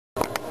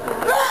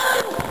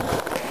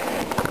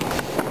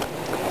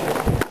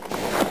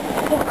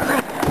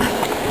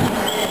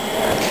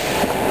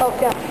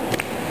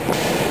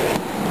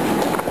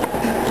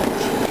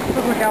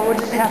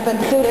happened.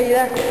 Dude, are you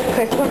there?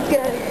 Okay, come on, let's get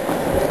out of here.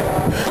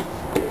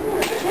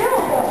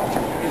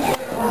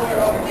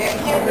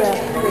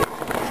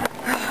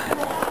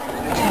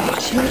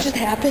 See what just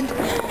happened?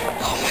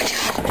 Oh my god.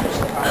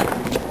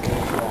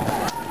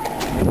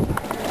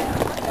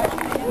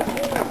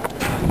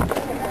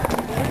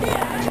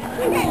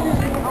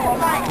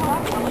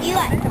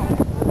 Eli.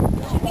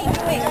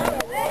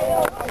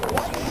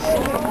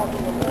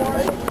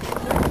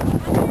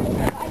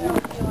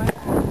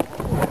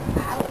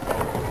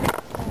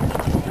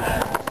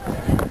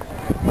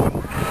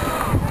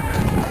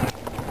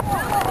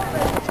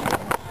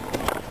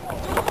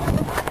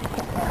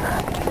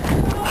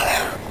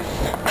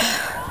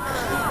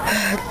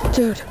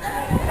 Dude,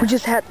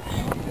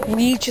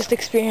 we just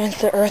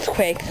experienced an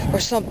earthquake or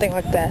something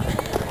like that.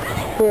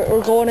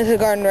 We're going into the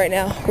garden right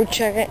now. We're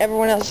checking,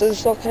 everyone else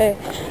is okay.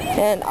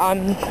 And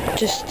I'm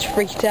just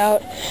freaked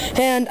out.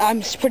 And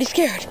I'm pretty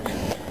scared.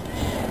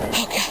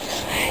 Oh god.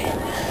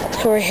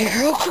 Let's go right here.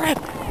 Oh crap.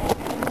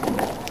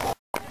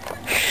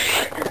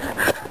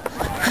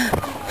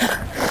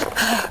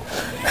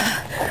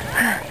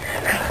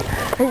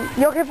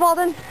 You okay,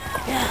 Paulden?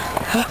 Yeah.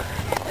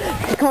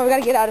 Come on, we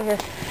gotta get out of here.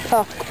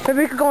 Oh,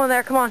 maybe we could go in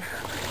there, come on.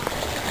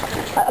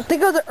 I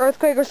think it was an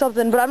earthquake or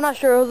something, but I'm not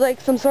sure. It was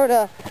like some sort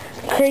of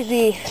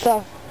crazy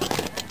stuff.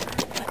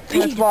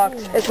 It's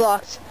locked. It's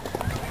locked.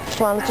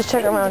 Come on, let's just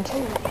check around.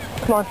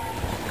 Come on.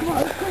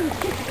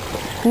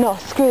 No,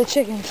 screw the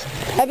chickens.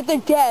 I bet they're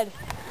dead.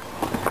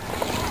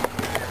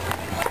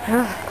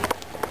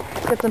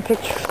 Let's get some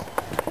pictures.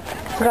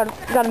 We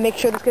gotta make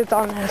sure this gets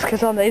on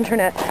the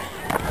internet.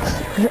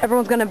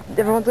 Everyone's gonna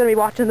be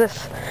watching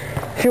this.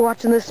 If you're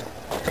watching this,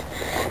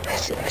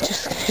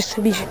 just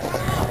to be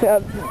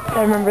I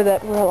remember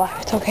that we're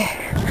alive. It's okay.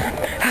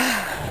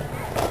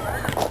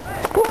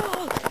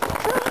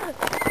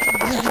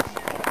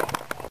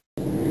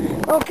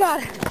 Oh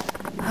god.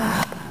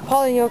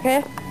 Pauline, you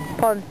okay?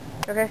 Pauline,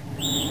 you okay?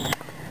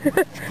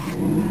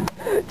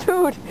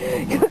 Dude,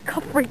 you look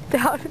all freaked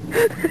out.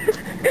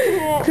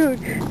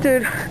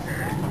 Dude.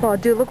 Oh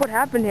dude, look what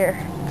happened here.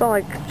 It's all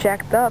like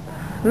jacked up.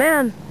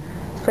 Man,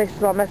 this place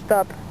is all messed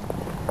up.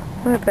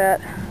 Look at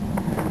that.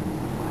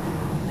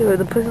 Dude,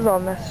 the place is all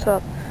messed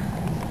up.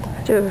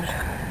 Dude,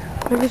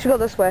 maybe we should go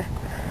this way.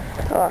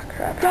 Oh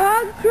crap.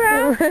 Dog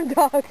crap?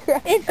 Dog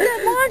crap. It's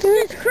the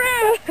monster's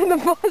crap! The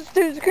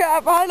monster's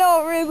crap, I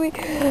know, really.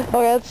 Okay,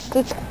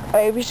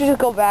 alright, we should just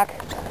go back.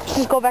 Let's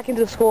just go back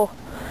into the school.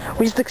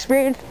 We just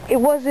experienced, we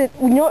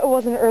know it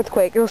wasn't an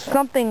earthquake. It was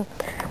something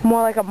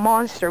more like a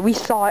monster. We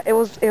saw it.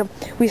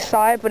 We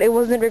saw it, but it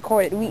wasn't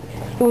recorded. It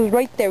was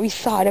right there. We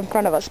saw it in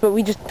front of us, but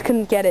we just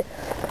couldn't get it.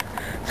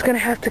 It's gonna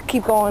have to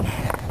keep going.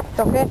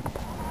 Okay?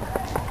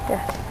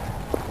 Yeah.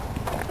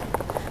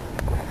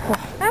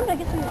 I'm gonna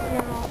get some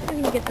now. I'm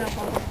gonna get that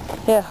one.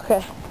 Yeah,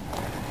 okay.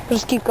 We'll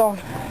just keep going.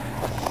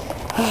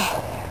 I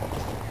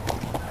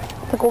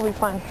think we'll be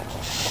fine.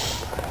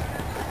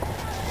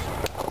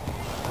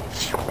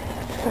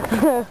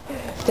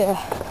 Yeah.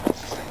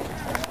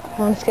 Come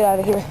on, let's get out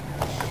of here.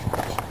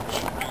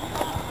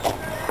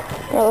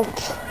 Yeah,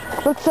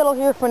 let's settle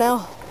here for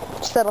now.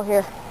 Just settle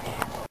here.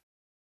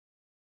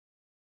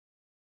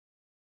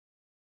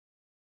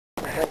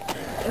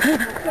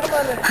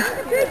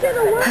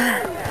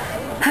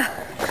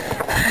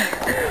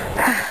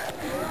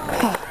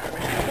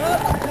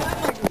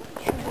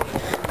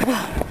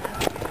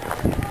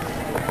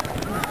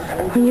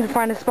 We need to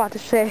find a spot to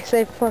stay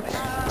safe for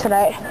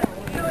tonight.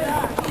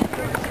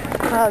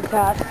 Oh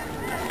god.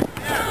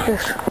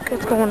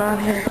 What's going on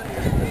here?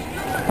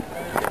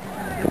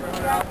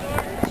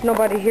 There's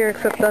nobody here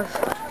except us.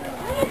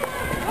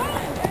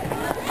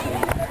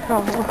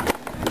 Oh,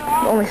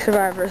 only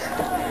survivors.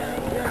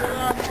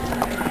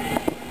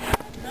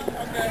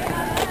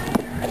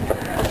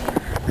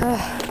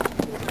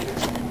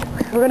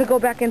 We're gonna go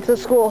back into the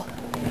school.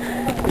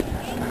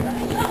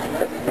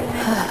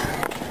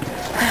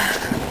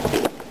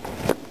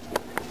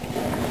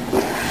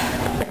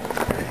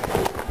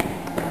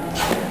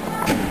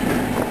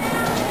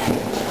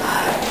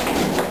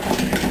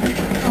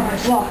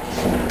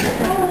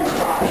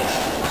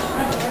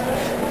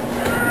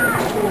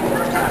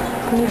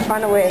 We need to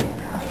find a way.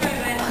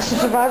 Some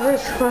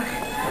survivors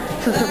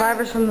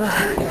from the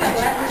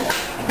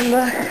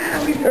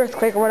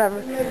earthquake or whatever.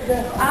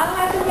 I'll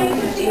have to make a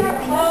deep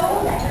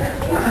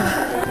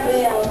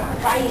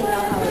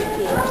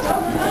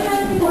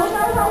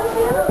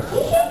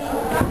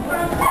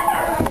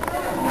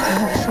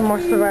Some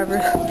more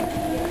survivors.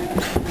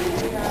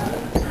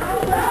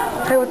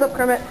 Hey, what's up,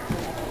 Kermit?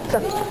 What's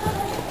up?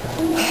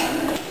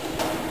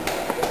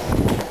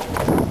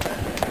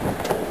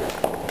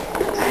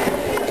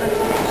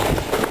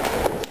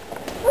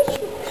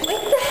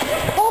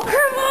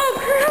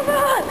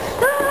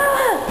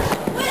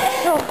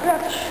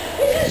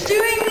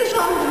 Doing this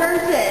on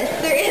purpose.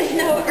 There is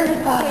no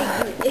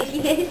earthquake, you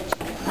idiot.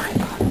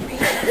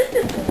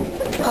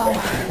 Oh,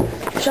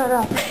 shut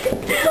up.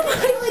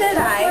 Why should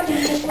I?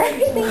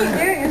 Everything you're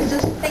doing is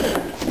just fake.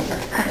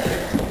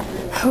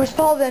 Where's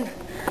Paulden?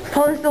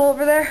 Paulden still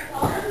over there?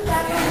 Paulden's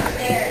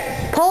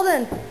downstairs.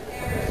 Paulden!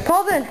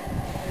 Paulden!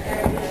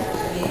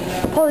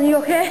 Paulden, you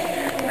okay?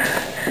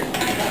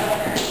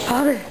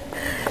 Paulden!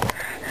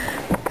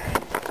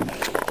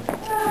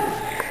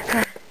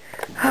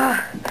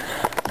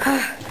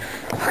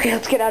 Okay,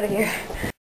 let's get out of here.